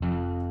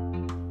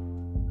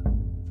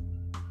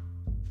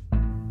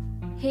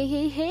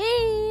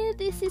Hey,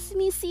 this is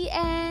Missy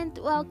and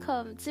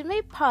welcome to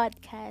my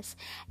podcast.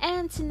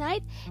 And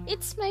tonight,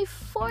 it's my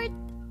fourth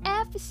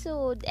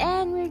episode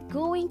and we're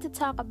going to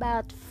talk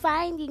about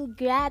finding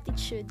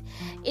gratitude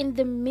in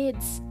the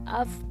midst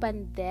of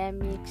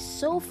pandemic.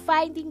 So,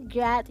 finding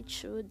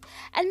gratitude,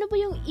 ano ba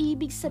yung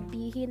ibig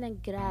sabihin ng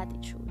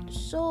gratitude?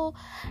 So,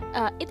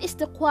 it is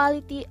the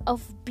quality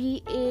of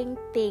being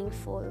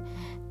thankful,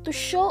 to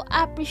show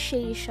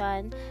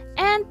appreciation,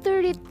 and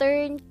to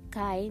return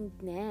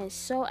kindness.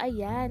 So,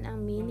 ayan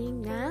ang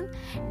meaning ng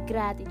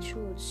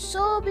gratitude.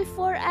 So,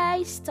 before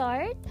I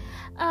start,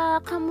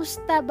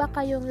 kamusta ba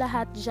kayong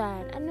lahat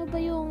dyan? Ano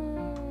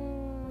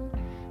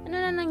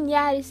na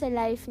nangyari sa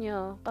life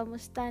nyo?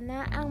 Kamusta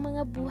na ang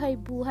mga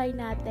buhay-buhay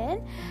natin?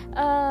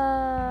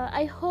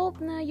 I hope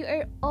na you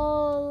are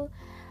all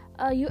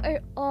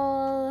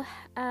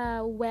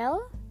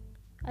well.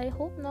 I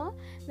hope, no,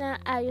 na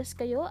ayos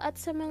kayo. At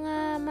sa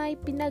mga may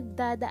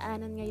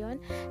pinagdadaanan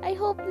ngayon, I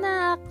hope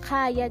na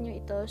kaya nyo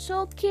ito.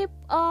 So, keep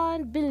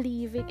on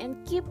believing and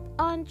keep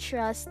on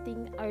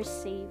trusting our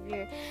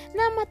Savior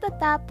na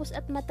matatapos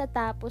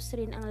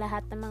rin ang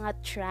lahat ng mga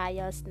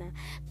trials na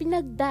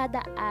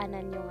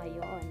pinagdadaanan nyo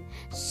ngayon.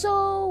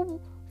 So,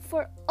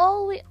 for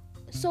all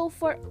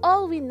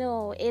we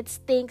know, it's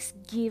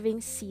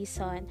Thanksgiving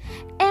season.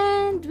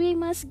 And we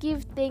must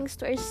give thanks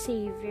to our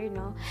Savior,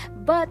 no?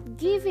 But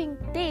giving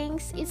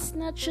thanks is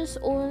not just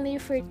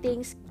only for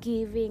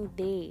Thanksgiving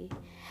Day.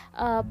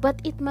 But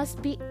it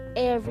must be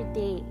every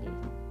day.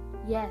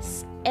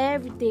 Yes,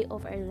 every day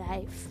of our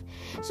life.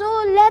 So,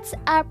 let's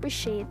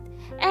appreciate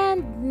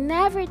and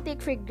never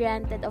take for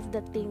granted of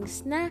the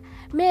things na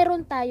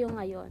meron tayo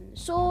ngayon.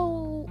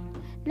 So,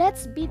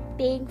 let's be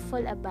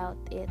thankful about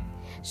it.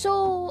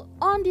 So,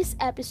 on this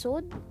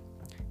episode,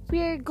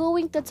 we're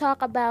going to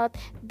talk about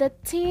the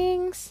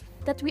things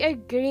that we are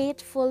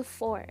grateful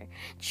for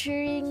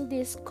during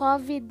this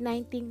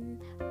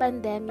COVID-19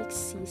 pandemic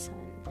season.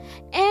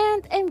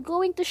 And I'm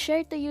going to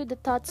share to you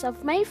the thoughts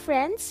of my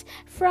friends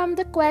from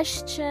the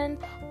question,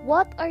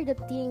 what are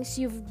the things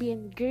you've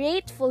been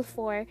grateful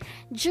for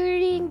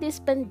during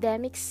this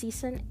pandemic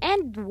season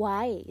and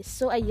why?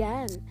 So,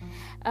 ayan.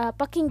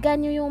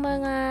 Pakinggan nyo yung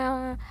mga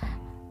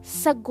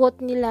sagot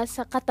nila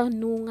sa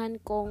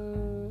katanungan kong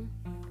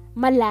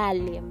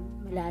malalim.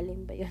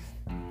 Malalim ba yun?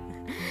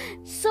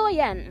 So,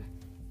 ayan.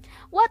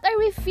 What are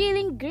we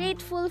feeling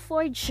grateful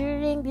for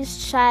during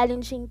this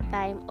challenging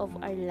time of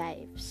our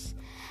lives?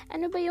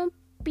 Ano ba yung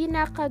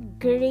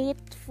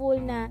pinaka-grateful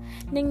na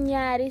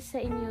nangyari sa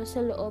inyo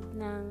sa loob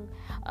ng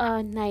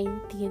 9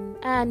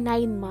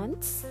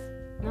 months?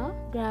 No?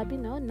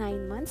 Grabe, no?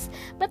 9 months.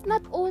 But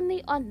not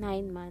only on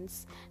 9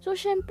 months. So,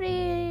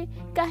 syempre,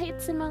 kahit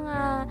sa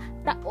mga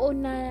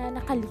taon na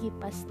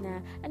nakalipas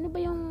na, ano ba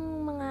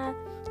yung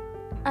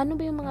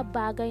mga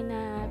bagay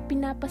na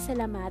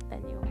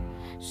pinapasalamatan nyo?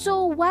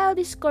 So, while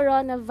this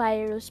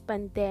coronavirus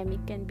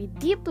pandemic can be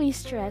deeply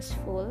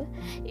stressful,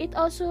 it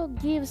also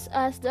gives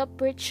us the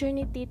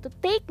opportunity to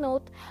take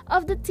note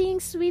of the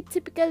things we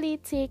typically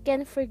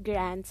taken for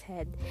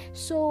granted.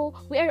 So,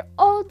 we are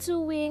all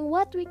doing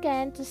what we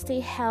can to stay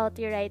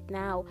healthy right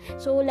now.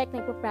 So, like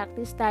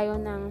nagpa-practice tayo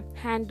ng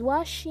hand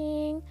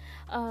washing,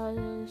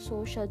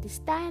 social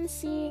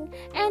distancing,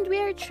 and we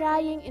are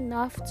trying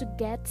enough to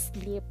get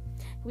sleep.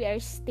 We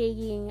are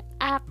staying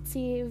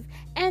active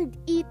and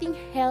eating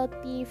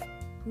healthy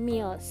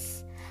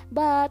meals.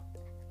 But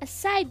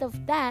aside of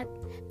that,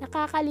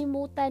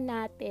 nakakalimutan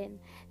natin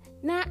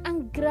na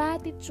ang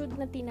gratitude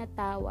na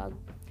tinatawag,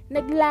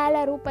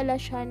 naglalaro pala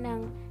siya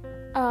ng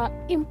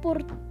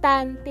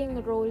importanteng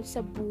role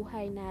sa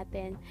buhay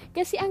natin.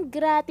 Kasi ang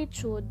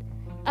gratitude,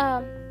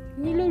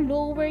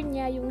 nilo-lower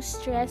niya yung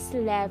stress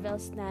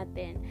levels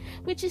natin,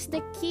 which is the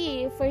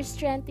key for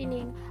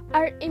strengthening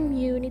our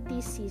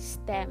immunity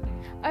system,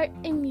 our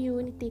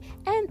immunity,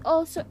 and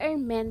also our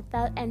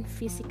mental and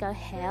physical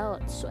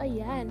health. So,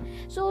 ayan.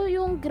 So,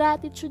 yung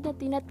gratitude na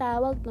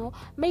tinatawag, no,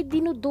 may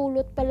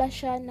dinudulot pala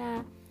siya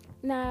na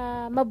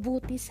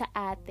mabuti sa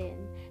atin.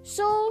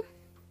 So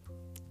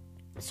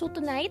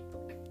tonight,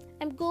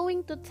 I'm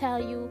going to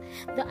tell you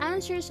the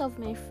answers of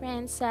my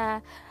friends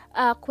sa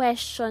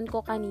question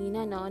ko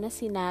kanina, no, na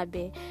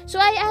sinabi. So,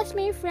 I asked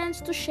my friends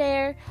to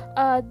share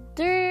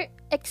their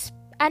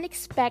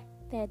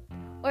unexpected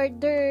or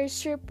their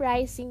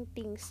surprising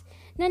things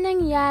na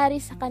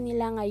nangyari sa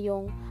kanila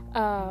ngayong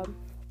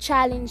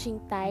challenging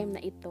time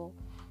na ito.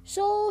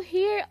 So,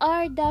 here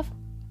are the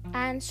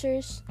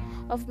answers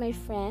of my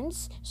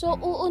friends. So,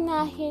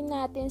 uunahin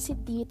natin si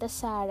Tita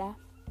Sara.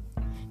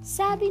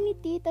 Sabi ni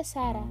Tita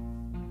Sara,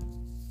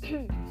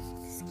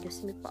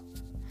 excuse me po,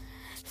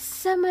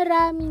 sa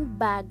maraming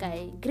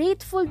bagay.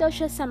 Grateful daw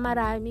siya sa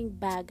maraming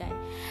bagay.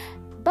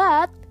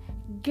 But,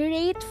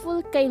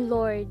 grateful kay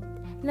Lord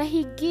na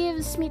He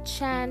gives me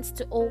chance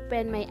to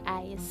open my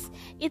eyes.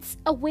 It's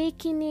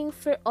awakening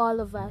for all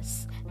of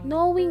us.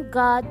 Knowing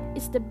God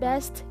is the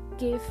best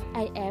gift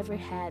I ever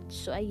had.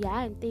 So,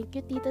 ayan. Thank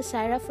you, Tita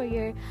Sara, for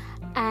your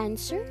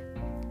answer.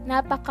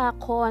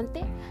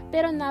 Napaka-konti,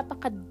 pero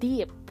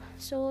napaka-deep.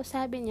 So,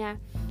 sabi niya,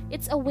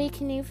 It's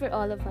awakening for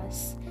all of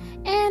us.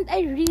 And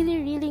I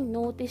really, really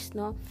noticed,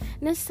 no,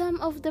 na some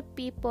of the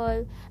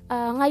people,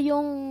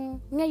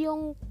 ngayong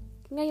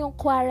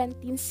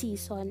quarantine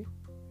season,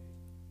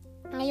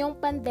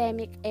 ngayong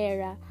pandemic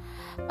era,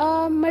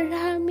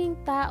 maraming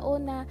tao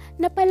na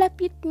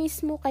napalapit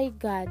mismo kay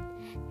God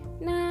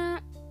na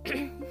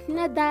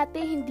na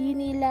dati hindi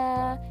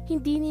nila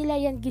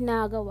yan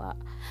ginagawa,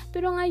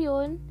 pero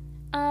ngayon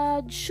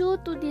due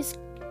to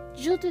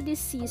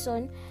this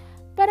season,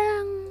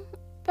 parang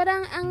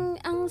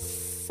ang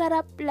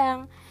sarap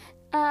lang,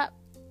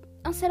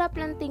 ang sarap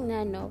lang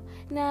tingnan, no,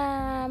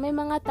 na may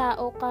mga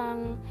tao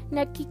kang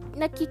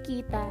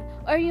nakikita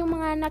or yung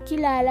mga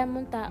nakilala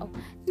mong tao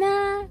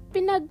na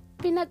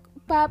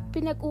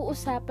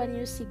pinag-uusapan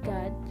niyo si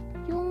God,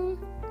 yung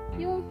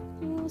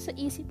sa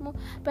isip mo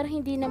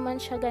parang hindi naman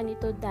siya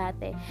ganito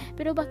dati,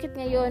 pero bakit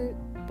ngayon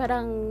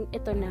parang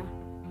ito na,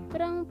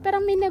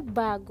 parang may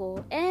nagbago.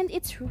 And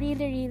it's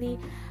really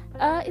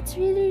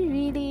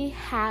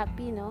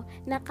happy, no,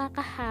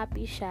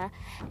 nakaka-happy siya,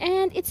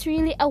 and it's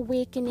really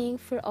awakening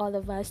for all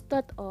of us.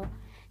 Totoo,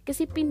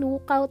 kasi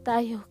pinukaw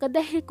tayo,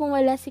 dahil kung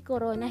wala si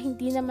corona,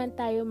 hindi naman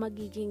tayo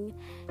magiging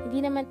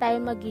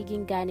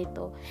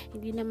ganito,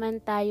 hindi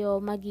naman tayo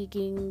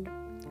magiging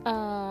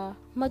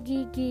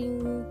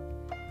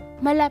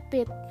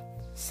malapit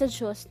sa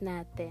Diyos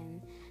natin.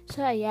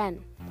 So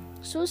ayan.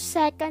 So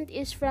second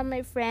is from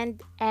my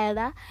friend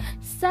Ella.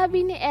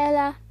 Sabi ni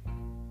Ella,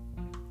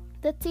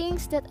 the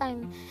things that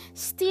I'm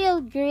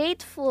still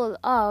grateful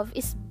of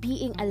is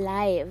being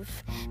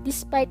alive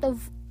despite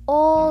of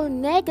all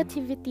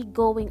negativity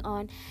going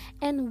on,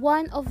 and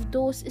one of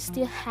those is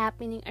still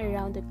happening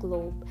around the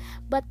globe.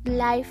 But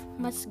life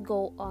must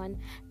go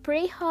on.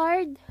 Pray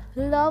hard,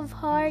 love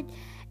hard,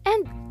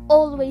 and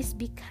always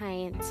be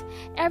kind.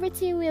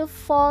 Everything will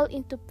fall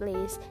into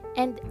place,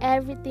 and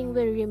everything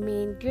will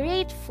remain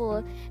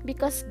grateful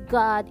because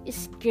God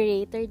is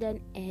greater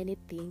than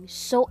anything.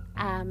 So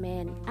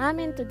amen.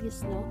 Amen to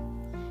this, no?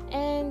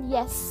 And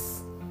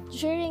yes,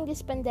 during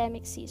this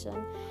pandemic season,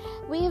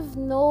 we've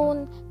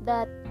known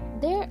that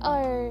there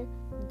are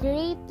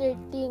greater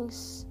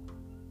things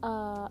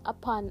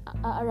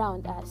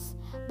around us,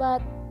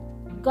 but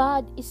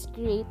God is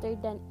greater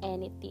than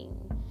anything.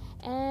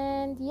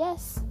 And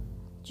yes,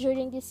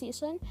 during this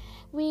season,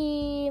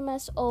 we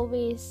must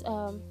always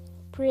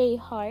pray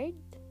hard.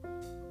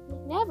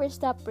 Never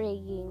stop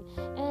praying,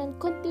 and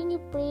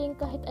continue praying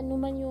kahit ano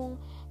man yung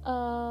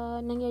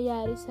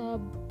nangyayari sa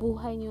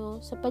buhay nyo,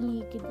 sa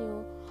paligid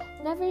nyo.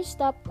 Never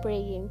stop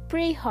praying.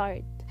 Pray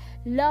hard,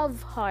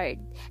 love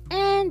hard,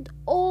 and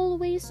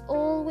always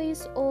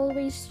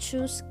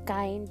choose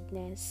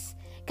kindness.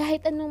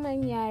 Kahit anong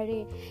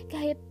mangyari,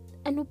 kahit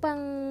ano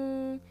pang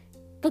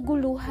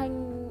kaguluhan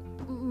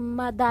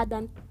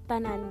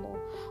madadantanan mo,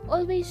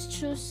 always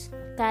choose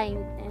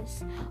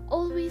kindness.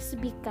 Always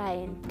be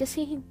kind,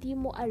 kasi hindi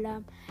mo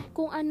alam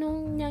kung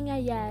anong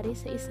nangyayari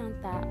sa isang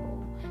tao.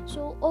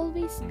 So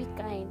always be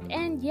kind.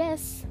 And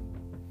yes,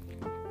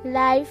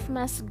 life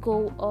must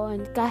go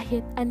on.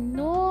 Kahit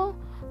ano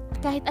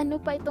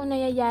pa itong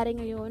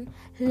nangyayari ngayon,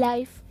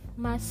 life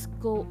must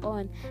go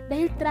on.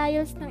 Dahil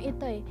trials lang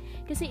ito eh.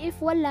 Kasi if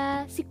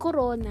wala si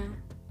corona,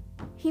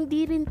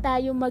 hindi rin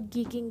tayo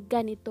magiging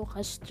ganito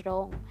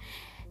ka-strong.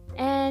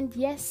 And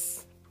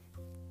yes,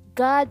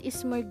 God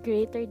is more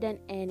greater than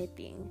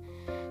anything.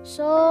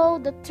 So,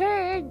 the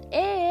third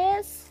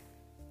is,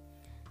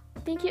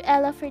 thank you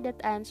Ella for that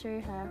answer,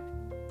 ha.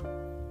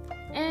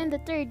 And the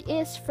third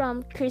is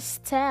from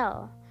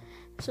Christelle.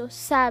 So,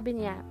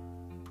 sabi niya,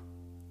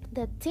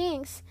 the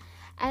things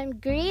I'm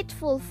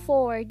grateful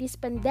for this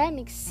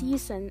pandemic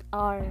season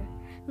are,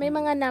 may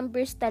mga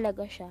numbers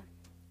talaga siya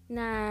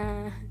na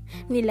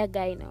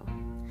nilagay, no?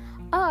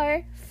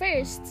 Or,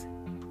 first,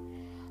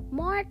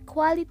 more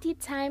quality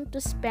time to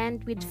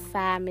spend with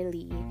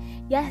family.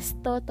 Yes,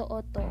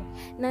 totoo to.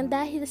 Nang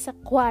dahil sa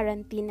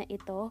quarantine na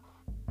ito,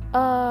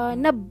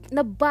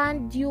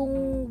 na-bond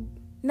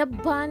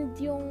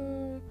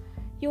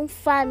yung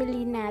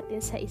family natin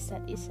sa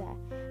isa't isa.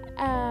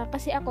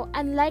 Kasi ako,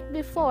 unlike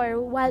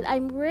before, while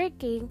I'm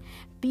working,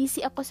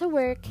 busy ako sa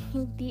work,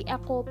 hindi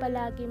ako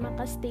palagi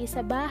makastay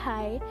sa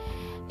bahay,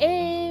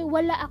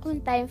 wala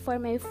akong time for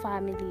my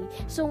family.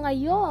 So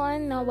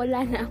ngayon, na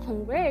wala na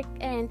akong work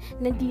and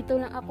nandito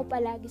lang ako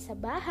palagi sa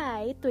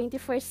bahay,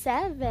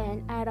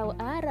 24/7,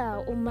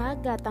 araw-araw,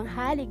 umaga,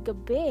 tanghali,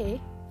 gabi.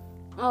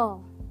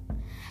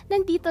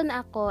 Nandito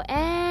na ako.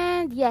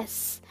 And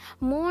yes,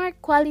 more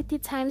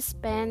quality time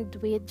spent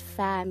with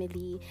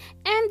family.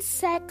 And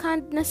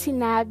second na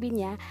sinabi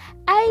niya,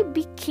 I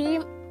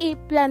became a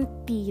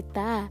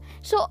plantita.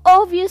 So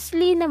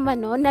obviously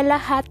naman, no, na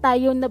lahat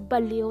tayo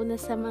nabaliw na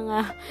sa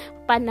mga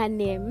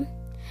pananim.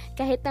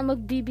 Kahit na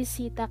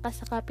magbibisita ka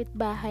sa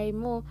kapitbahay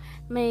mo,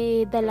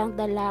 may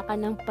dalang-dala ka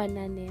ng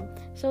pananim.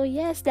 So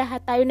yes,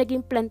 lahat tayo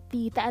naging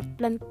plantita at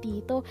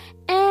plantito.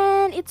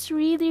 And it's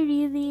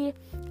really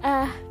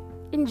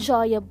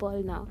enjoyable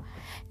now.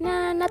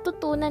 Na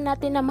natutunan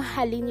natin na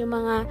mahalin yung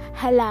mga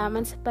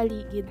halaman sa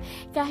paligid.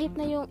 Kahit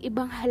na yung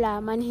ibang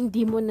halaman,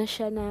 hindi mo na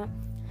siya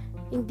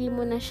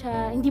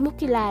hindi mo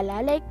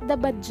kilala, like the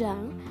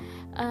badyang.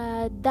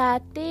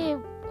 Dati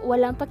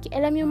walang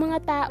pakialam yung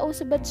mga tao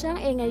sa badyang,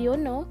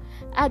 ngayon no,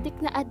 addict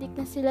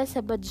na sila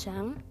sa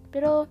badyang.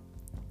 Pero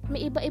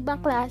may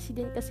iba-ibang klase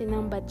din kasi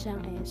ng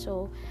badyang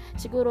so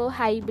siguro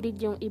hybrid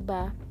yung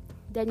iba,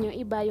 then yung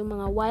iba yung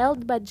mga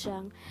wild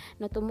badyang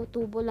na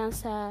tumutubo lang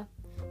sa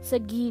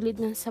gilid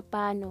ng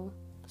sapa,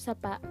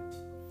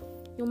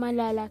 yung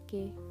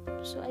malalaki.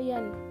 So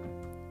ayan.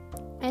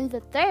 And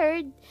the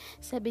third,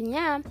 sabi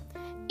niya,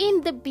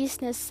 in the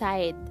business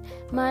side,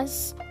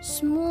 mas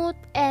smooth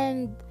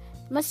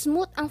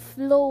ang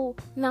flow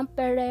ng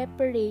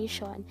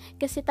preparation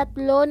kasi 3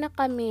 na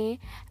kami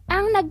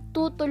ang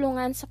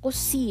nagtutulungan sa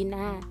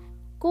kusina.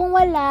 Kung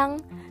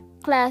walang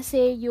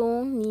klase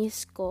yung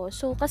niece ko.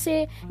 So,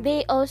 kasi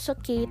they also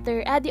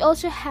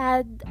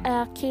had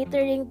a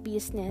catering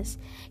business.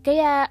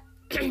 Kaya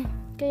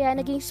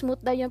naging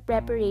smooth daw yung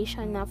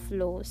preparation na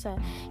flow sa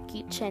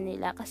kitchen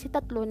nila kasi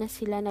 3 na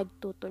sila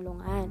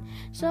nagtutulungan.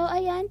 So,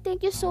 ayan,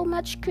 thank you so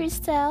much,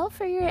 Crystal,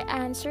 for your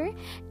answer.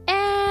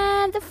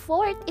 And the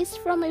 4th is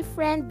from my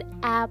friend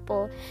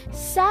Apple.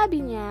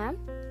 Sabi niya,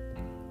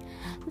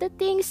 the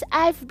things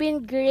I've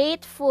been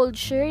grateful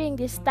during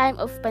this time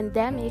of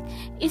pandemic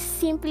is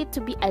simply to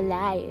be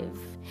alive.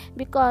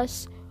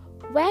 Because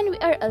when we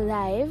are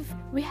alive,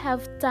 we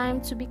have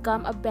time to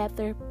become a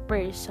better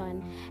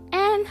person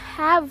and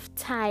have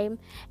time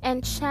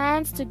and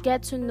chance to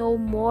get to know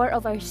more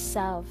of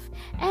ourselves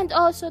and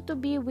also to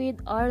be with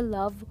our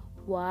loved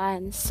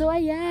ones. So,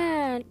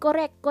 ayan.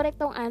 Correct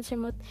tong answer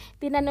mo.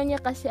 Tinanong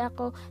niya kasi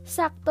ako,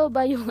 sakto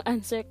ba yung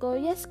answer ko?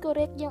 Yes,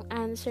 correct yung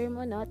answer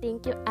mo, no?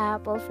 Thank you,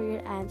 Apple, for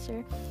your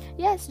answer.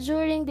 Yes,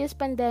 during this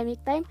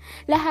pandemic time,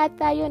 lahat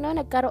tayo, no,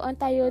 nagkaroon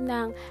tayo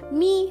ng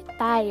me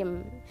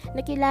time.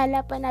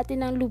 Nakilala pa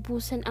natin ng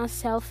lubusan ang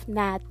self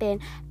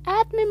natin.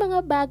 At may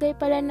mga bagay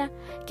pala na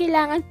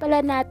kailangan pala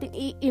natin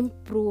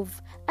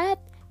i-improve. At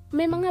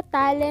may mga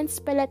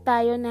talents pala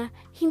tayo na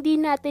hindi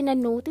natin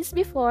na-notice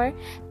before,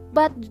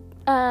 but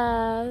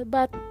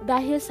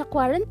dahil sa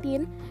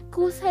quarantine,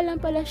 kusa lang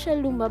pala siya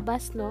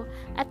lumabas, no?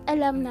 At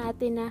alam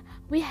natin na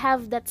we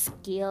have that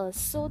skills.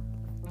 So,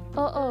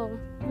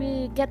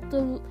 we get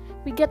to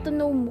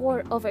know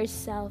more of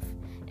ourselves.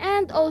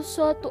 And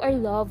also to our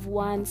loved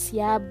ones,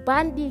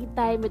 bonding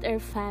time with our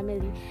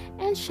family.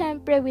 And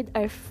syempre with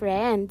our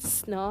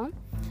friends, no?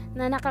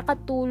 Na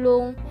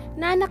nakatulong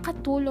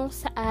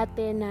sa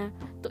atin na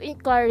to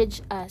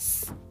encourage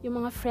us,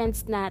 yung mga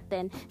friends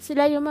natin.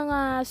 Sila yung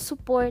mga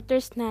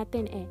supporters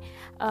natin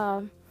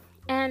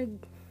and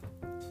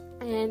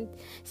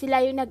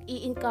sila yung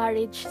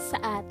nag-i-encourage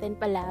sa atin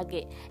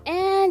palagi.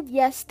 And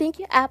yes, thank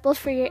you, Apple,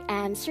 for your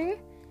answer.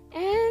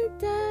 And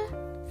the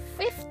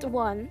 5th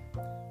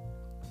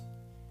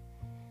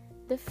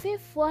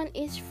one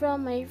is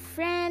from my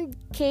friend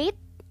Kate.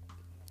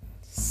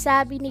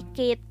 Sabi ni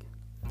Kate,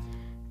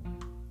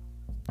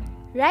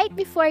 right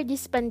before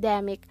this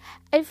pandemic,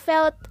 I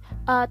felt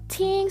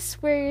things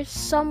were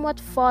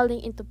somewhat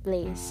falling into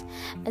place.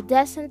 A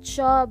decent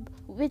job,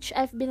 which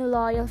I've been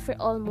loyal for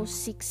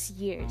almost 6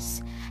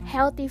 years.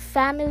 Healthy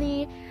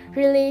family,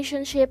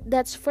 relationship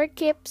that's for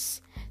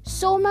keeps.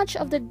 So much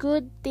of the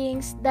good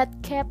things that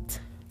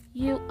kept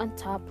you on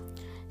top.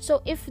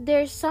 So if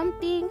there's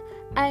something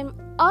I'm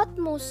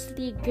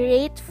utmostly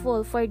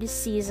grateful for this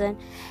season,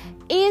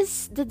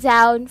 is the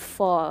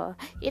downfall.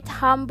 It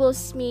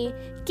humbles me,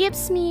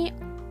 keeps me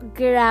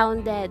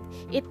grounded.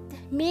 It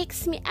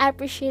makes me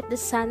appreciate the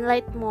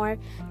sunlight more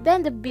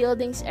than the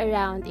buildings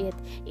around it.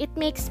 It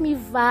makes me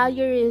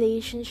value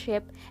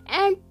relationship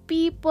and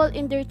people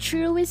in their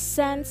truest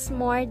sense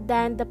more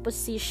than the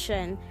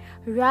position,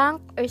 rank,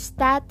 or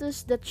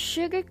status that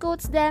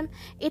sugarcoats them.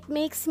 It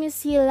makes me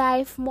see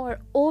life more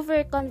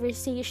over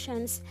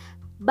conversations,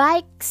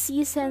 bike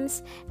seasons,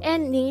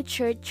 and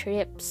nature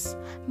trips.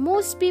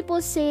 Most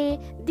people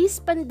say this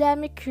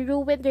pandemic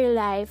ruined their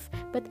life,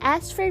 but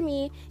as for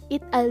me,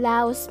 it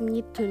allows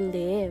me to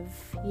live.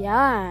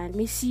 Yan,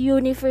 Miss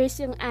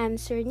Universe yung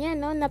answer niya,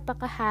 no?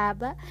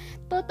 Napakahaba.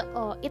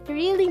 Totoo, it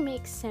really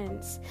makes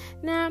sense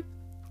na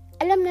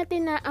alam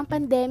natin na ang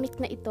pandemic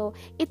na ito,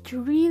 it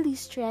really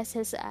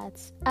stresses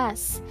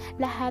us.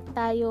 Lahat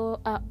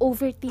tayo,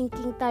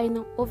 overthinking.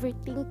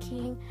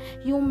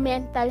 Yung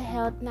mental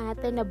health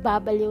natin,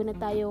 nababaliw na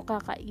tayo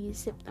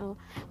kakaisip, no,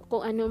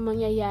 kung ano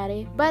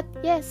mangyayari. But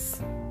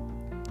yes,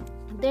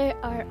 there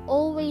are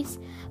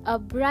always a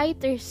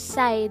brighter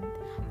side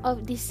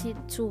of this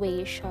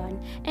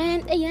situation.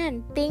 And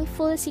ayan,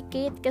 thankful si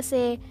Kate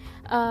kasi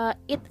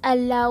it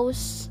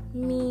allows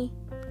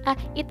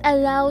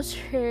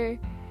her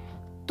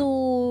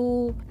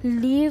to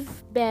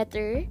live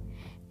better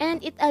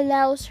and it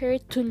allows her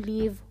to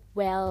live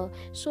well.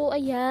 So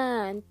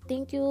ayan,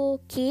 thank you,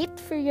 Kate,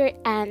 for your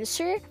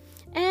answer.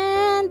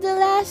 And the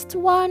last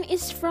one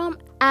is from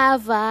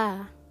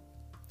Ava.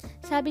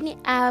 Sabi ni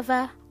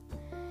Ava,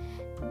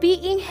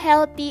 being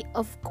healthy,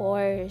 of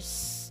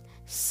course.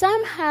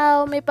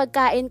 Somehow may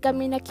pagkain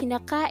kami na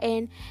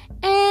kinakain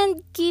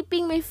and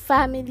keeping my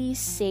family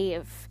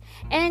safe.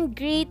 And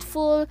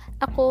grateful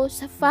ako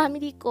sa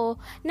family ko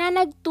na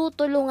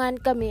nagtutulungan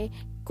kami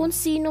kung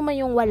sino man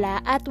yung wala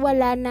at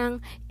wala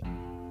nang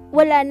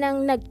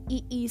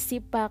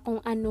nag-iisip pa kung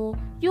ano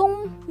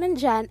yung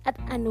nandyan at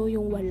ano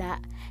yung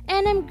wala.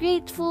 And I'm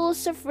grateful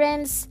sa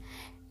friends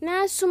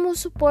na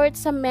sumusuport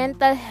sa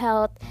mental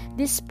health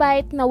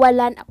despite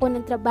nawalan ako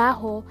ng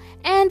trabaho,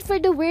 and for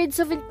the words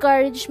of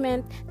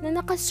encouragement na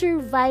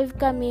nakasurvive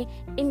kami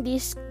in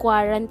this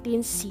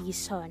quarantine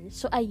season.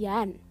 So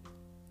ayan.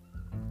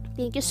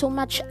 Thank you so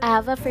much,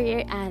 Ava, for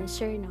your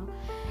answer, no?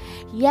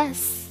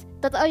 Yes,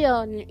 totoo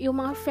yun.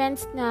 Yung mga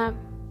friends na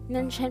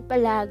nandiyan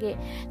palagi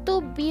to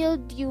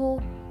build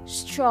you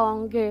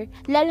stronger,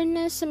 lalo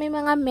na sa may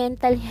mga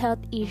mental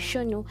health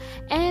issue, no?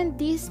 And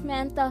these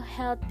mental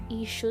health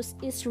issues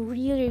is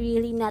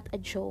really not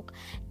a joke.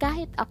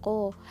 Kahit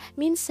ako,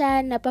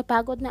 minsan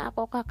napapagod na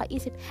ako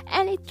kakaisip,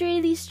 and it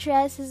really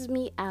stresses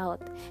me out.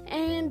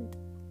 And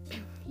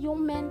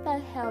yung mental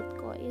health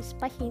ko is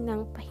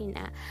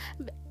pahinang-pahina.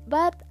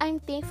 But I'm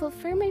thankful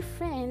for my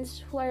friends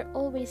who are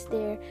always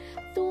there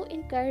to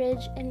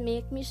encourage and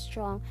make me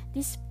strong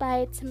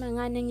despite sa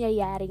mga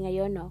nangyayari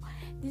ngayon, no?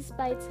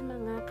 Despite sa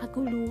mga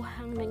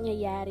kaguluhang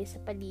nangyayari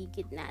sa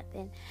paligid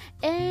natin.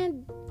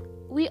 And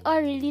we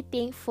are really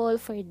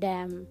thankful for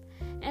them.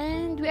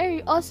 And we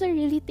are also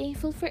really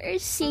thankful for our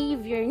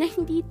Savior na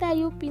hindi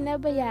tayo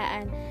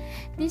pinabayaan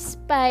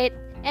despite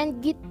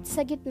and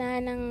sa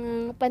gitna ng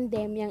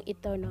pandemyang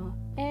ito, no?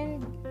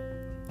 And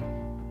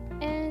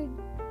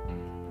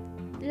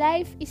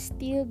life is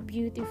still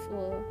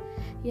beautiful.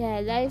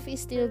 Yeah, life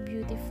is still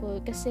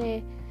beautiful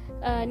kasi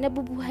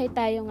nabubuhay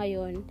tayo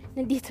ngayon.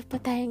 Nandito pa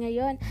tayo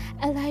ngayon,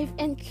 alive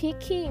and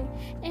kicking.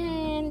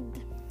 And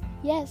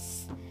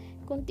yes,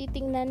 kung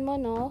titingnan mo,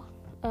 no,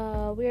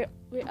 we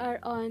are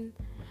on,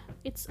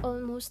 it's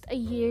almost a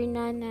year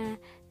na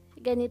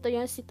ganito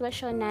yung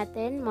sitwasyon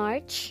natin.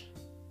 March,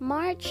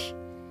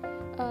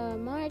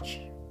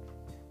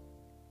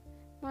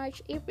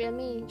 April,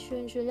 May,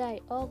 June, July,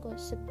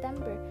 August,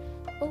 September,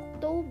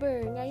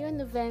 October,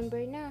 ngayon November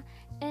na,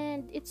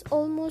 and it's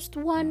almost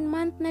 1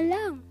 month na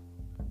lang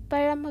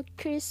para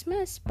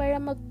mag-Christmas,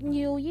 para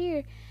mag-New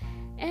Year.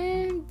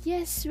 And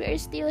yes, we are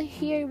still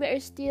here, we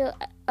are still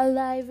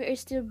alive, we are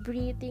still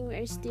breathing, we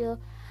are still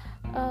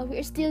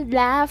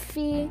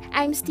laughing,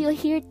 I'm still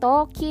here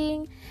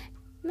talking.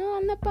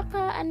 No,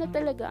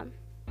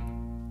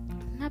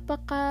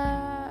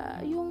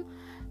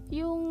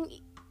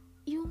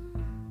 yung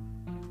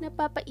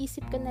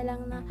napapaisip ka na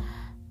lang na,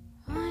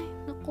 ay,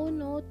 naku,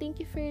 no, thank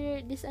you for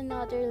this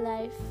another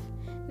life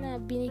na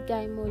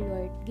binigay mo,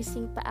 Lord.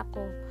 Gising pa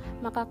ako.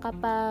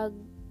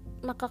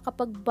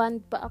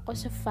 Makakapag-bond pa ako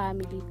sa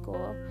family ko.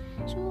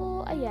 So,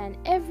 ayan,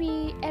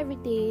 every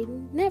day,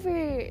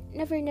 never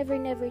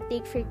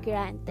take for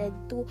granted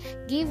to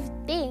give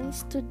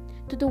thanks to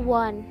the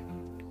one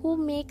who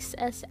makes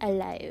us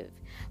alive,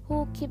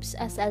 who keeps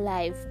us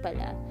alive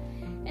pala.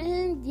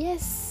 And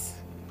yes,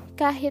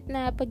 kahit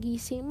na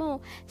pagising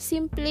mo,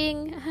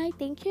 simpleng, hi,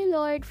 thank you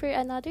Lord for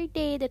another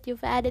day that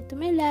you've added to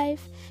my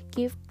life.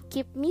 Keep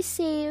me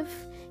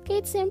safe.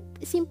 Kahit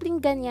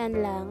simpleng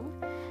ganyan lang.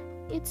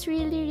 It's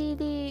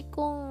really,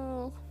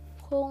 kung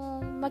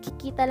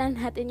makikita lang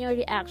natin yung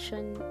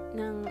reaction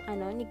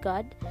ni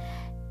God,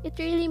 it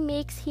really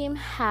makes Him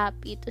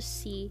happy to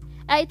see.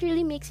 It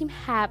really makes Him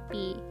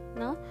happy,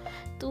 no?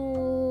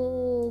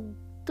 To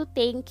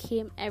thank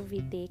Him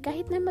every day.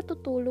 Kahit na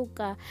matutulog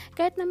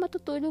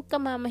ka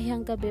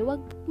mamayang gabi,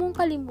 wag mong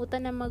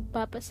kalimutan na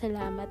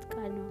magpapasalamat ka,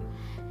 no?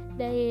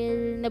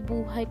 Dahil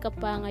nabuhay ka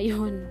pa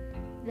ngayon.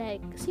 Like,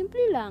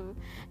 simple lang.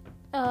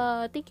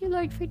 Thank you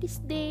Lord for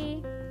this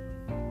day.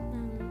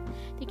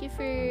 Thank you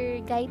for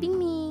guiding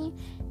me.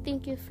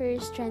 Thank you for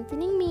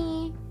strengthening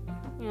me.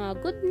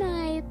 Good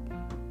night.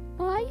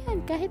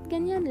 Ayan, kahit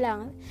ganyan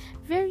lang.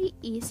 Very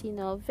easy,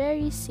 no?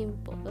 Very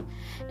simple.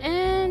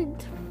 And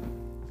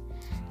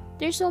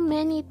there's so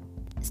many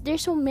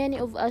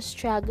of us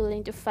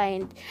struggling to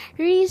find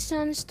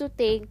reasons to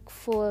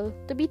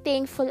be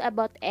thankful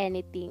about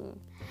anything.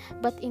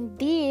 But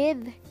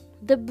indeed,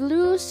 the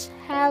blues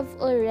have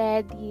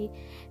already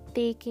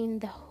taken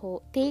the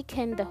hold.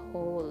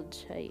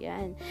 So,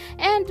 ayan.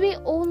 And we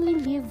only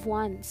live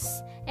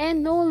once,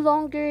 and no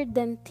longer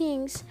than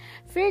things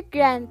for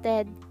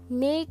granted.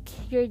 Make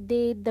your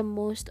day the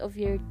most of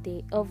your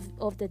day of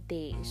the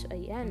day. So,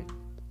 ayan.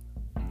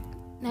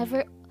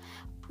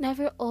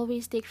 Never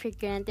always take for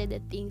granted the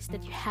things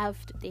that you have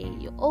today.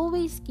 You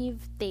always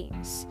give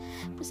thanks.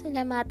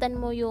 Pasalamatan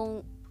mo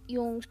yung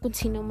kung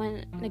sino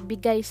man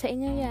nagbigay sa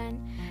inyo yan,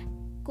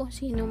 kung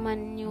sino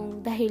man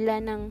yung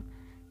dahilan ng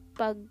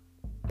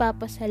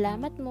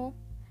pagpapasalamat mo.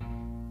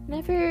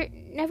 Never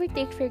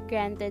take for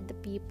granted the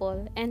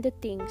people and the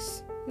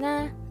things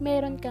na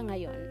meron ka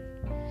ngayon.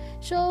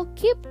 So,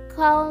 keep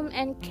calm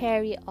and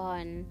carry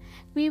on.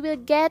 We will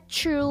get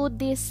through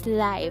this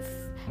life.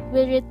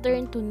 We'll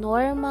return to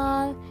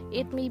normal.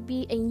 It may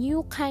be a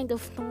new kind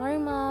of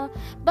normal,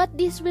 but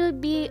this will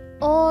be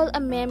all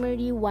a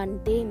memory one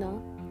day,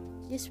 no?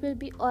 This will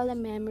be all a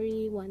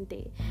memory one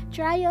day.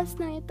 Trials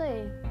na ito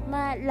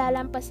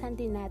malalampasan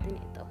din natin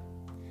ito.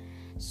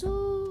 So,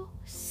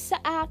 sa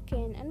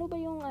akin, ano ba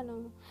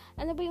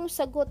yung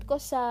sagot ko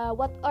sa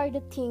what are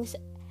the things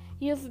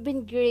you've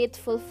been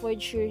grateful for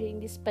during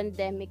this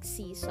pandemic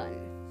season?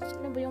 So,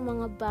 ano ba yung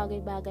mga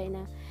bagay-bagay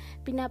na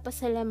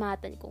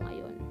pinapasalamatan ko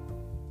ngayon?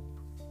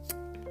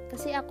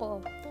 Kasi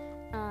ako,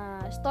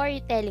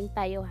 storytelling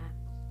tayo ha.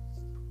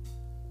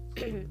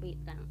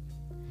 Wait lang.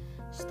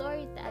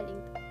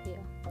 Storytelling tayo.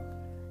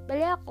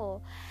 Bali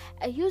ako,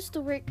 I used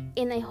to work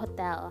in a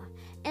hotel.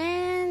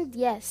 And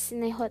yes,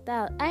 in a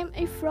hotel, I'm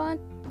a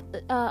front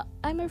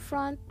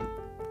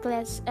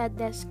desk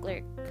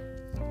clerk.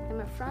 I'm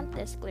a front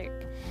desk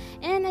clerk.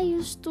 And I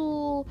used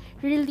to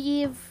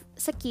relieve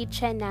sa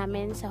kitchen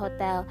namin sa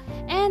hotel.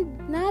 And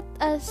not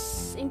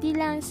as, hindi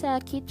lang sa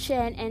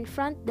kitchen and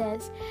front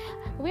desk,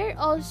 we're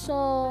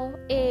also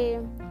a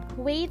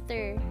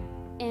waiter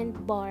and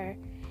bar.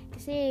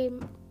 Kasi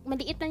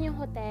maliit lang yung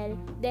hotel,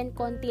 then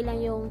konti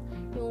lang yung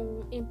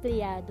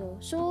empleyado.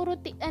 So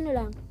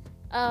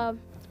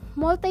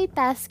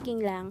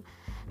multitasking,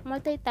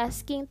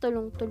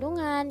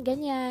 tulong-tulungan,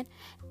 ganyan.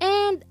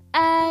 And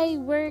I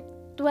work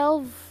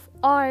 12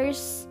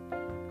 hours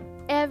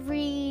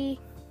every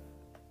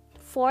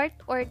 3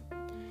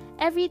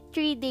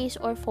 days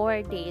or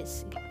 4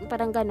 days.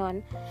 Parang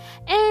ganon.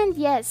 And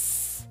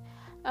yes,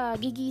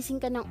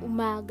 gigising ka ng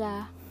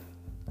umaga,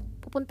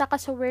 pupunta ka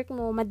sa work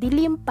mo,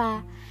 madilim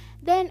pa,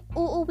 then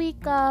uuwi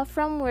ka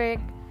from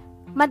work,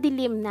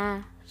 madilim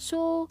na.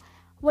 So,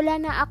 wala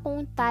na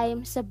akong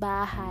time sa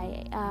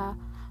bahay.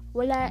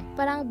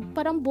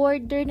 Parang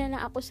border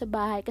na ako sa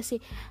bahay kasi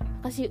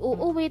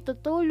uuwi,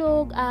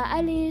 tutulog,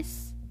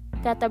 aalis,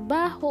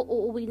 tatrabaho,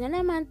 uuwi na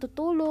naman,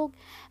 tutulog.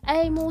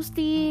 Ay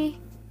mostly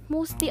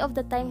of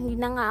the time hindi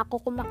na nga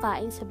ako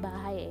kumakain sa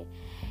bahay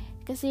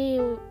Kasi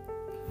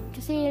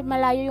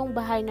malayo yung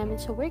bahay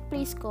namin sa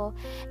workplace ko,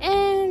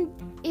 and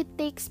it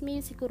takes me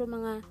siguro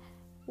mga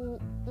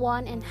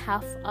 1.5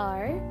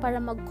 hour para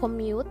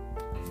mag-commute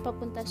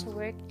papunta sa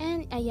work.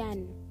 And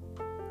ayan.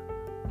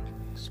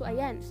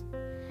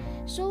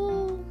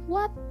 So,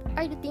 what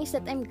are the things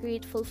that I'm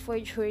grateful for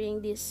during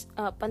this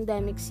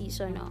pandemic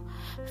season?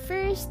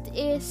 First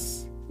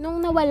is, nung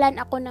nawalan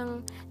ako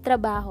ng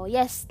trabaho.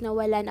 Yes,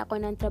 nawalan ako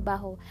ng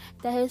trabaho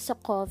dahil sa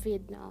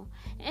COVID,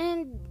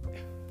 And,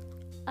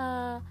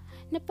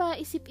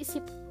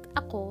 napaisip-isip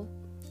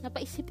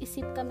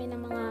kami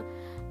ng mga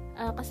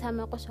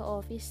kasama ko sa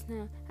office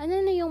na ano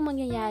na yung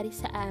mangyayari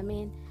sa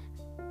amin,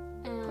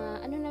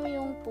 ano na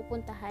yung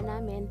pupuntahan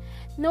namin,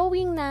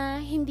 knowing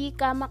na hindi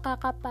ka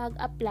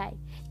makakapag-apply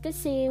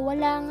kasi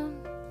walang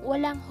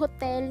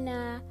hotel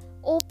na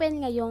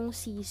open ngayong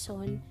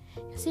season.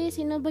 Kasi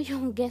sino ba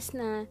yung guest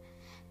na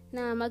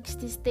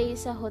mag-stay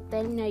sa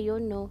hotel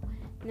ngayon,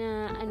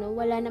 na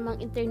wala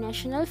namang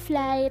international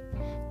flight,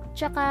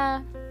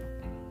 tsaka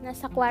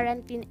nasa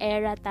quarantine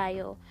era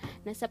tayo,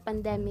 nasa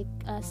pandemic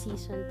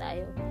season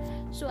tayo.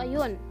 So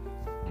ayun,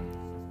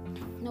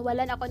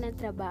 nawalan ako ng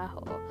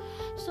trabaho.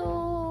 So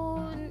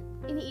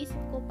iniisip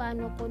ko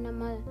paano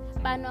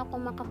ako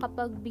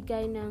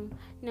makakapagbigay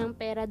ng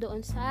pera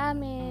doon sa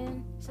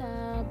amin, sa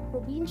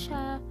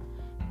probinsya,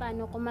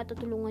 paano ko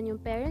matutulungan yung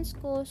parents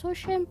ko. So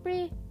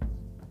syempre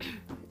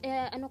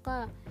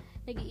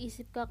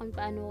nag-iisip ka kung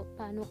paano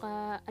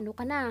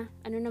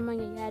na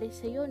mangyayari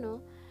sa iyo,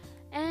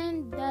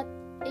 And that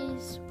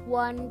is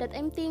one that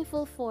I'm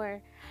thankful for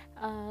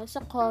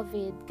sa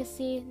COVID,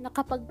 kasi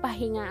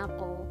nakapagpahinga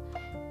ako.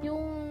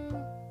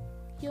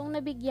 Yung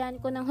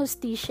nabigyan ko ng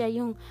hustisya,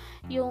 yung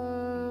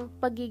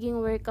pagiging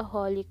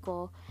workaholic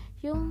ko.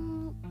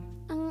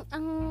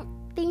 Ang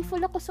thankful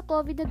ako sa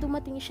COVID na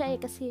dumating siya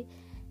kasi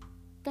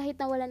kahit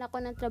nawalan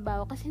ako ng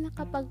trabaho, kasi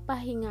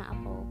nakapagpahinga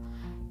ako.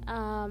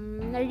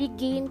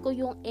 Na-regain ko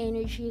yung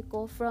energy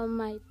ko from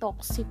my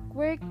toxic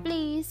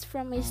workplace,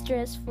 from my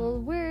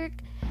stressful work.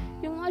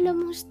 Yung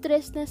alam mo,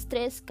 stress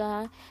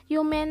ka,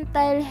 yung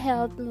mental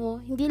health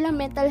mo, hindi lang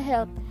mental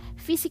health,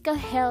 physical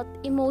health,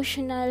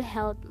 emotional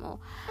health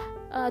mo,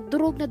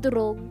 durog na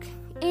durog.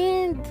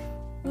 And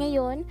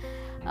ngayon,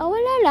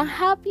 wala lang,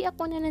 happy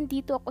ako na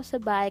nandito ako sa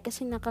bahay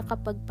kasi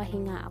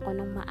nakakapagpahinga ako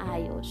ng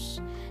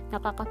maayos,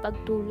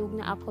 nakakapagtulog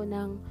na ako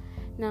ng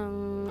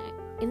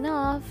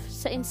enough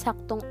sa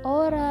insaktong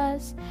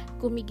oras,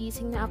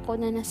 gumigising na ako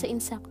na nasa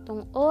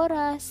insaktong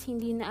oras,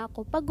 hindi na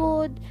ako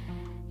pagod,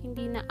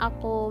 hindi na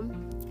ako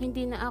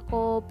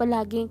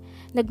palaging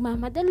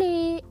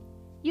nagmamadali.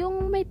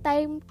 Yung may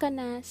time ka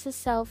na sa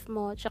self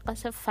mo tsaka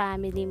sa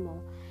family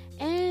mo.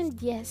 And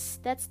yes,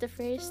 that's the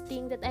first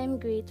thing that I'm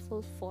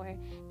grateful for.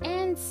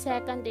 And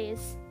second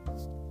is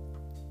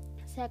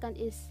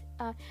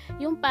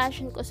yung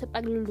passion ko sa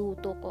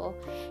pagluluto ko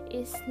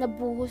is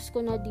nabuhos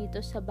ko na dito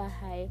sa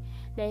bahay,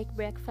 like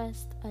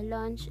breakfast,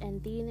 lunch,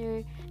 and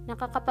dinner.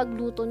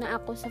 Nakakapagluto na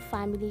ako sa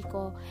family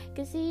ko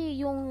kasi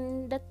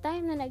yung that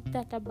time na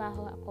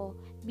nagtatrabaho ako,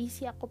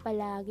 busy ako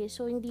palagi,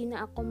 so hindi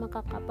na ako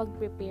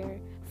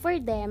makakapag-prepare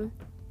for them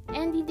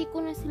and hindi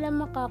ko na sila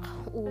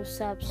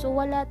makakausap. So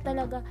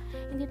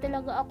hindi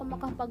talaga ako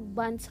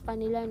makapag-bond sa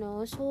kanila,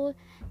 no. So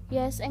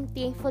yes, I'm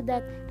thankful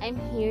that I'm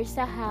here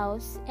sa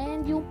house,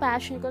 and yung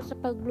passion ko sa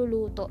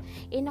pagluluto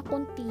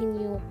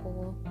na-continue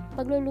ko.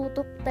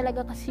 Pagluluto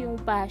talaga kasi yung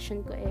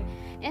passion ko eh.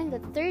 And the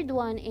third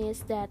one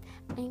is that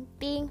I'm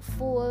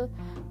thankful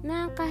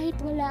na kahit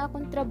wala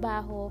akong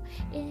trabaho,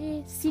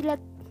 sila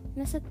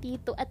nasa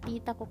tito at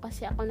tita ko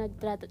kasi ako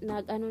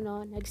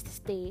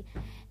nagstay.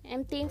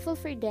 I'm thankful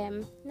for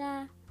them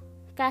na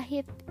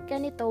kahit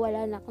ganito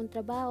wala na akong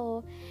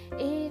trabaho,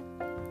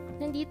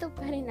 nandito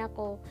pa rin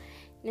ako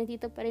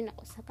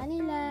sa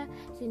kanila,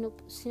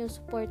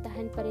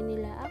 sinusuportahan pa rin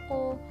nila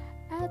ako,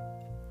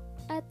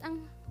 at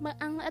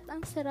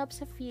ang sarap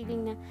sa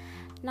feeling na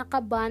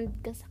nakabond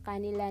ka sa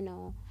kanila,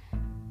 no.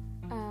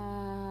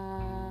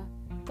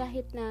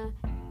 Kahit na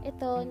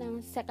ito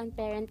ng second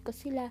parent ko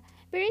sila,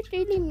 pero it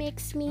really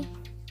makes me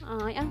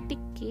ang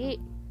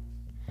tiki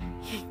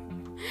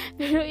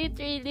pero it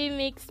really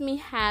makes me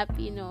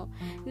happy, no,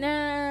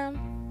 na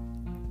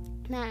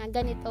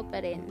ganito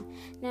pa rin,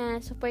 na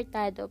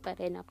suportado pa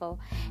rin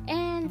ako.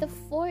 And the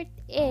fourth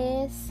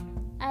is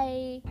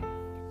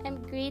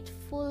I'm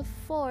grateful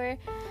for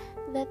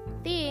the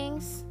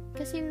things,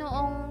 kasi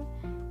noong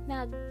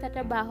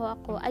nagtatrabaho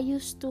ako, I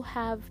used to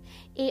have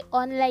a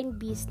online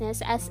business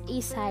as a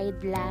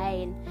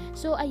sideline.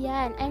 So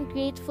ayan, I'm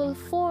grateful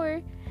for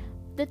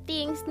the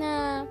things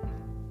na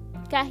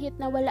kahit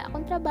na wala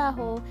akong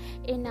trabaho,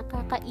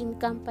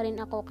 nakaka-income pa rin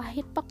ako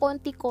kahit pa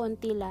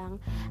konti-konti lang.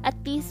 At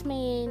least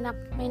may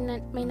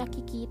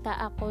nakikita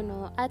ako,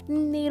 no, at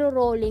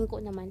niro-rolling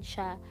ko naman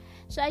siya.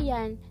 So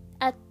ayan,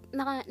 at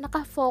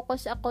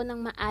naka-focus ako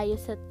ng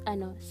maayos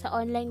sa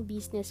online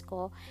business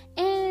ko,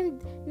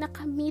 and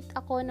naka-meet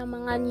ako ng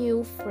mga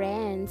new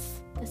friends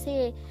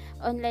kasi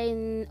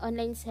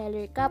online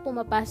seller ka,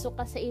 pumapasok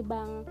ka sa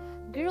ibang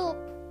group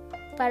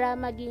para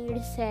maging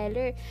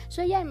reseller.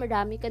 So yan,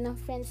 marami ka ng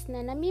friends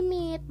na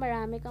nami-meet,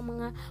 marami kang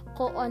mga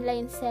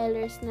online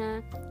sellers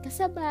na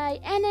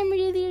kasabay, and I'm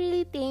really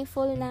really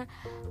thankful na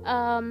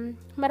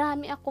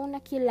marami akong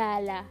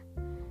nakilala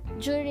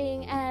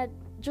during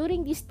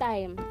this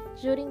time,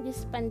 during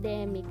this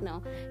pandemic,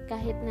 no,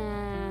 kahit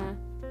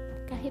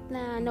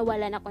na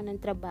nawalan ako ng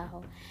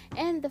trabaho.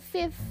 And the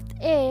fifth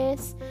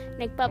is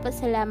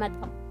nagpapasalamat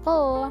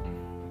ako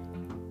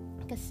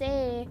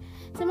kasi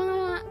sa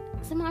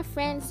mga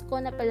friends ko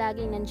na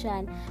palaging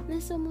nandyan,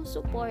 na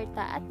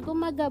sumusuporta at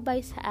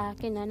gumagabay sa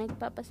akin, na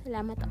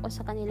nagpapasalamat ako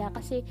sa kanila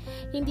kasi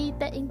hindi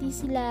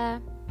sila,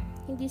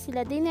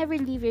 they never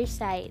leave your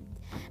side.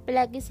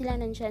 Palagi sila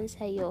nandyan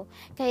sa'yo.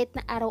 Kahit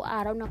na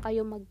araw-araw na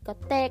kayo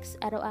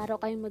magka-text, araw-araw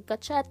kayo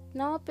magka-chat,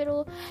 no?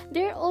 Pero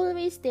they're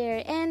always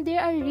there, and they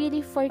are really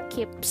for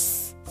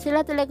keeps.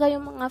 Sila talaga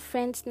yung mga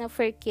friends na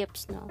for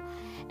keeps, no?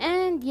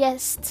 And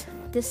yes,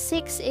 the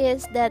sixth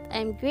is that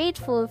I'm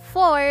grateful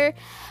for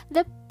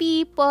the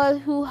people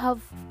who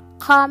have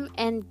come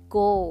and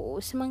go,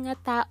 sa mga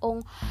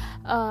taong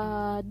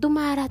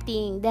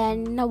dumarating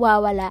then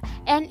nawawala.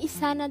 And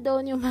isa na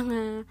doon yung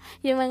mga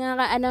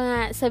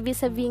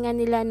sabi-sabi nga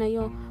nila, no,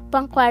 yung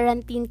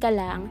pang-quarantine ka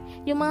lang,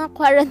 yung mga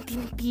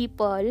quarantine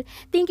people.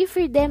 Thank you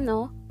for them,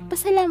 no.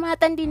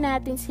 Pasalamatan din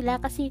natin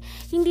sila kasi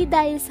hindi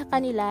dahil sa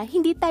kanila,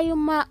 hindi tayo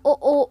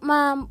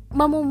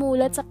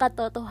mamumulat sa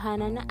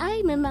katotohanan na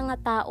ay may mga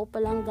tao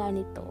palang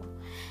ganito.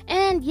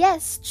 And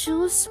yes,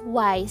 choose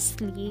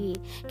wisely.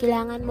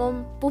 Kailangan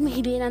mo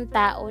pumili ng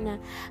tao na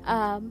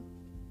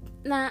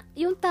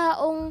yung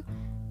taong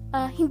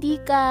hindi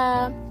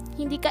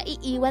ka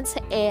iiwan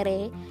sa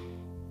ere.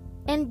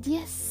 And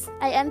yes,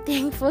 I am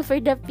thankful for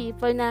the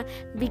people na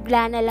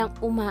bigla na lang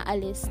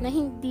umaalis, na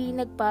hindi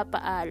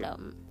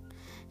nagpapaalam.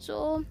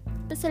 So,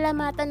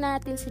 pasalamatan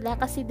natin sila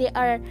kasi they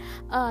are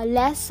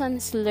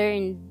lessons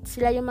learned.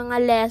 Sila yung mga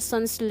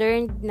lessons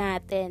learned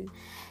natin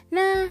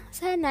na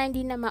sana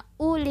hindi na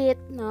maulit,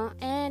 no?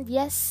 And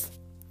yes,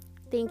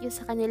 thank you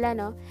sa kanila,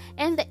 no?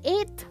 And the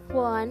eighth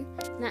one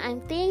na I'm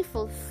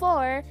thankful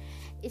for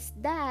is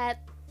that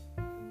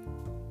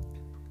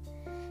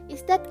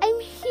I'm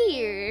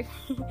here.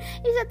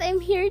 Is that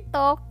I'm here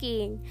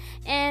talking.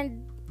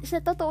 And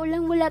sa totoo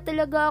lang, wala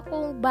talaga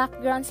akong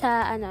background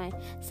sa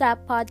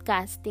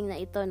podcasting na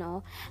ito,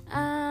 no.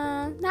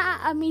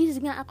 Na-amaze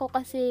nga ako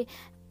kasi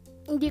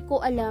hindi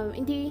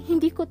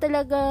ko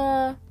talaga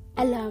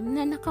alam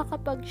na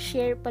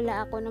nakakapag-share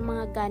pala ako ng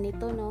mga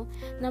ganito, no,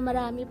 na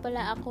marami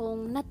pala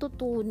akong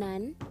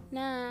natutunan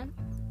na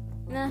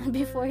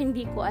before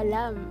hindi ko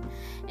alam.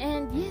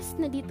 And yes,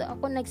 na dito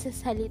ako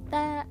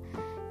nagsasalita,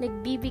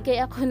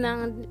 nagbibigay ako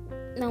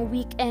ng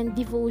weekend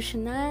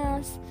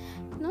devotionals,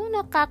 no.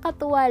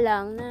 Nakakatuwa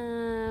lang na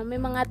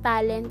may mga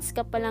talents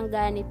ka palang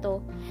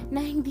ganito na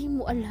hindi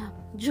mo alam.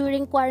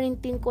 During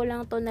quarantine ko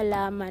lang to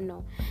nalaman,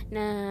 no,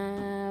 na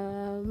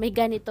may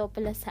ganito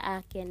pala sa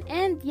akin.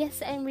 And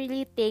yes, I'm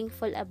really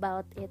thankful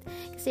about it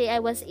kasi I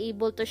was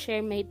able to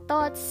share my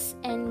thoughts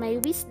and my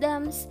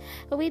wisdoms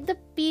with the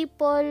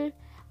people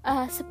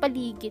sa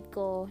paligid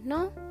ko,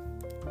 no.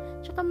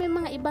 Tsaka may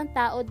mga ibang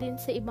tao din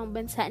sa ibang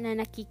bansa na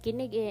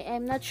nakikinig eh.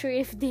 I'm not sure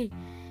if they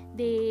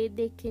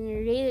can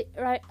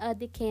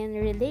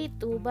relate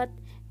to, but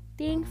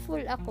thankful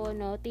ako,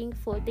 no?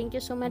 Thankful. Thank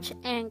you so much,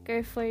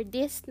 Anchor, for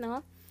this,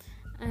 no?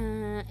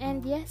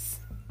 And yes,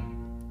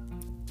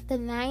 the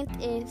ninth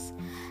is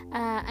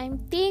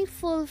I'm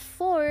thankful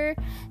for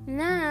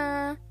na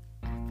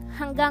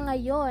hanggang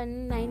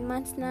ngayon 9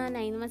 months na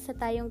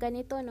tayong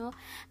ganito, no?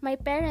 My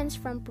parents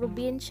from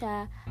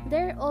probinsya,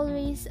 they're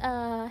always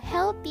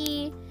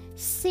healthy,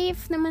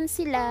 safe naman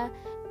sila,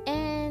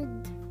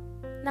 and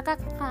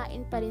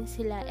nakakakain pa rin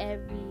sila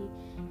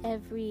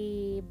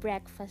every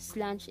breakfast,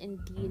 lunch, and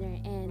dinner,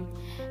 and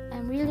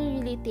I'm really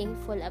really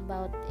thankful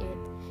about it.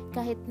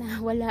 Kahit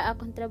na wala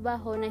akong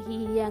trabaho,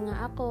 nahihiya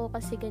nga ako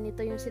kasi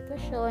ganito yung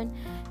sitwasyon,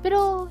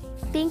 pero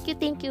thank you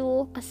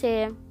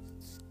kasi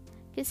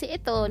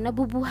ito,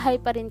 nabubuhay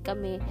pa rin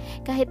kami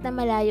kahit na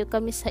malayo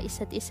kami sa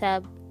isa't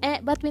isa,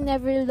 but we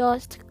never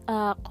lost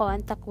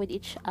contact with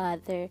each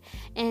other.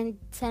 And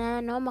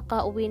sana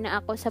makauwi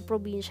na ako sa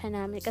probinsya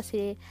namin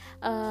kasi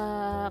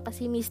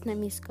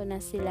miss ko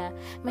na sila.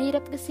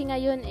 Mahirap kasi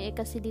ngayon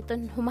kasi dito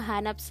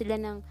humahanap sila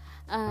ng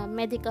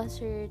medical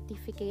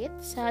certificate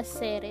sa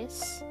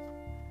Ceres,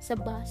 sa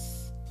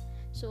bus.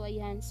 So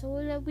ayan,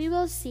 so we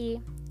will see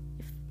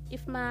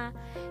if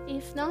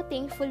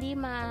thankfully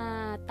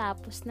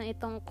matapos na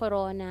itong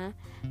corona,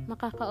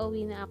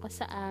 makakauwi na ako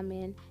sa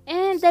amin.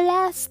 And the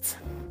last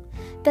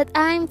that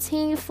I'm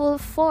thankful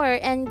for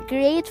and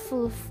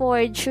grateful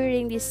for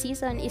during this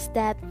season is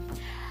that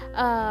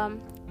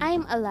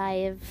I'm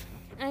alive.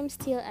 I'm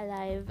still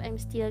alive. I'm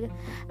still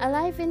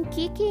alive and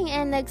kicking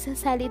and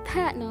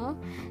nagsasalita,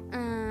 no?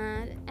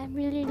 I'm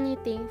really,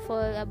 really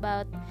thankful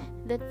about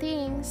the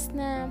things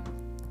na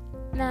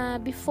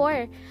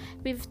before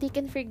we've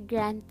taken for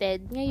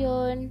granted.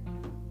 Ngayon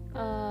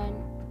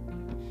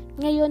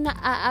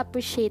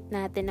na-appreciate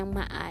natin ng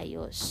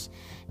maayos.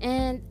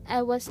 And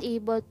I was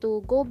able to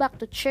go back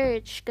to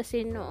church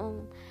kasi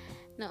noong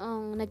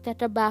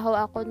nagtatrabaho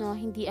ako, no,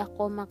 hindi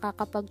ako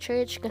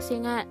makakapag-church kasi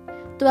nga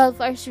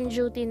 12 hours yung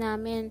duty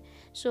namin.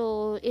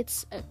 So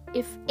it's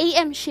if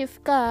AM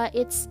shift ka,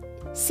 it's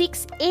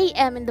 6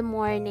 AM in the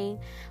morning.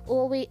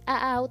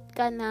 Out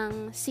ka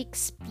ng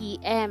 6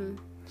 PM.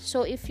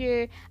 So if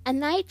you're a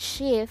night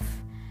shift,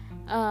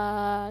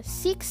 6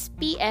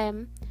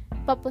 PM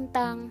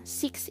papuntang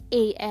 6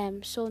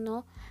 AM. So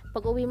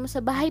pag uwi mo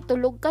sa bahay,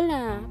 tulog ka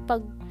na.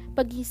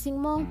 Pagising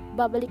mo,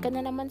 babalik ka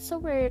na naman sa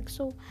work.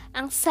 So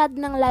ang sad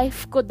ng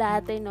life ko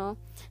dati, no.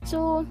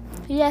 So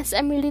yes,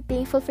 I'm really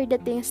thankful for the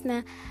things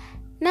na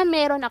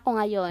meron ako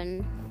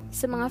ngayon,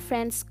 sa mga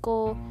friends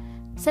ko,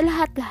 sa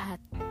lahat-lahat.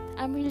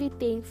 I'm really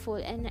thankful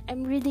and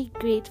I'm really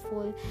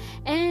grateful.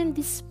 And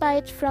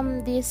despite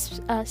from this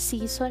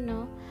season,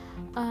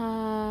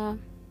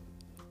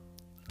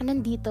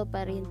 nandito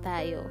pa rin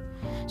tayo.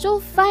 So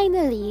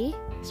finally,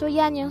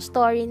 yan yung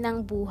story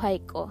ng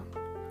buhay ko.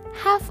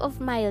 Half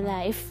of my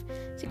life.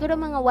 Siguro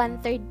mga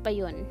 1/3 pa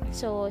yun.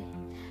 So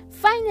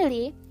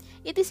finally,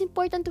 it is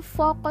important to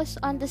focus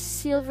on the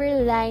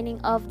silver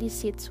lining of this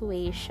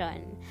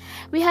situation.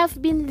 We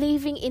have been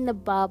living in a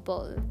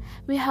bubble.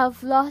 We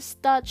have lost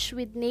touch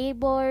with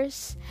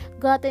neighbors,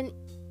 gotten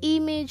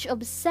image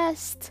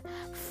obsessed,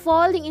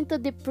 falling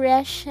into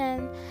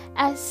depression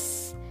as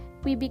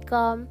we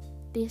become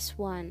this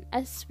one,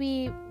 as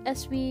we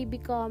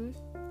become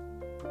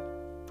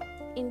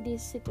in this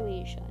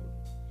situation.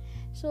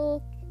 So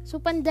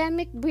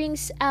pandemic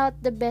brings out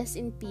the best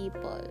in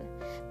people.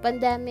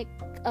 Pandemic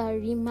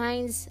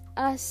reminds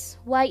us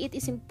why it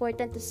is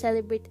important to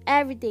celebrate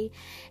every day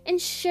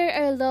and share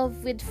our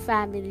love with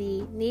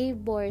family,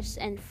 neighbors,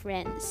 and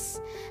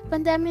friends.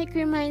 Pandemic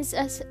reminds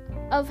us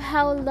of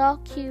how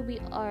lucky we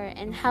are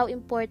and how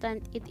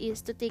important it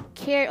is to take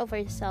care of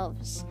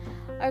ourselves,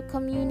 our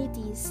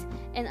communities,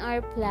 and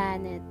our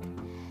planet.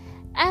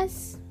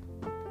 As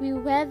we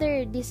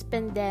weather this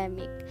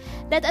pandemic,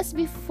 let us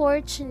be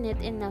fortunate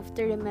enough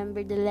to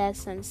remember the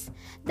lessons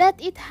that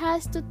it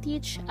has to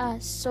teach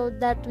us so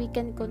that we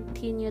can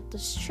continue to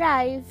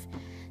strive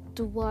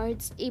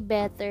towards a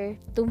better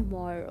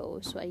tomorrow.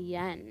 So,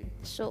 ayan.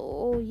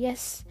 So,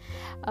 yes.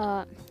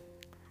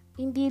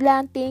 Hindi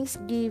lang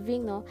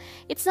Thanksgiving, no?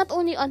 It's not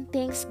only on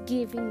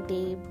Thanksgiving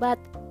Day, but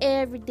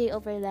every day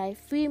of our life.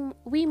 We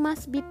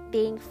must be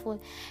thankful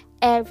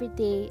every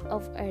day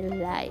of our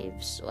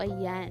lives. So,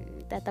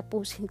 ayan.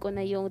 Tatapusin ko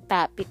na yung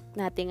topic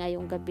natin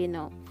ngayong gabi,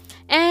 no?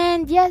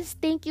 And yes,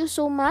 thank you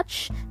so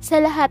much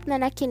sa lahat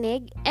na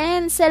nakinig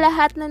and sa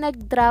lahat na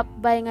nag-drop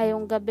by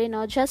ngayong gabi,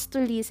 no? Just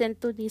to listen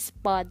to this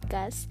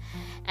podcast.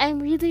 I'm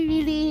really,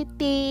 really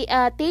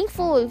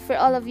thankful for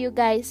all of you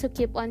guys who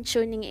keep on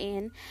tuning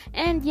in.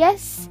 And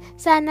yes,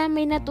 sana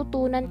may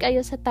natutunan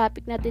kayo sa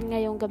topic natin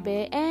ngayong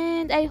gabi.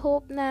 And I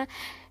hope na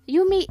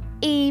you may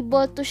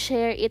able to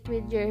share it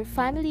with your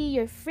family,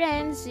 your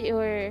friends,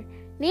 your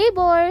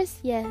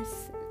neighbors,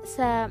 yes,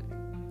 sa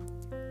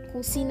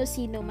kung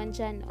sino-sino man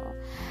dyan, oh.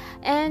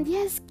 And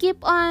yes,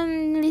 keep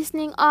on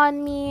listening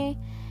on me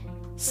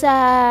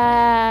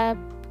sa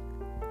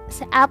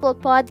Apple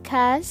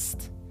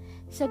Podcast,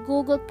 sa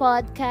Google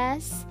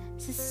Podcast,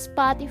 sa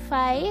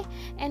Spotify,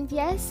 and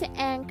yes, sa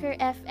Anchor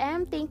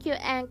FM. Thank you,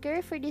 Anchor,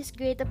 for this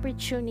great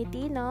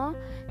opportunity, no?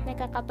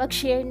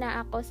 Nakakapag-share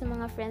na ako sa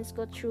mga friends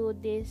ko through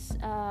this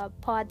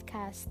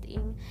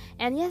podcasting.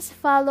 And yes,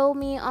 follow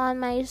me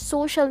on my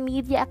social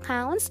media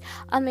accounts,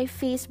 on my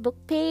Facebook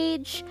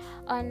page,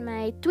 on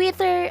my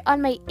Twitter,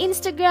 on my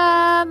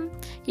Instagram,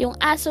 yung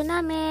aso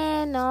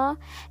namin, no?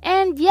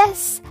 And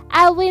yes,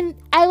 I will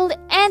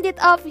end it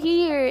off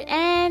here,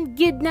 and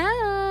good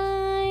night!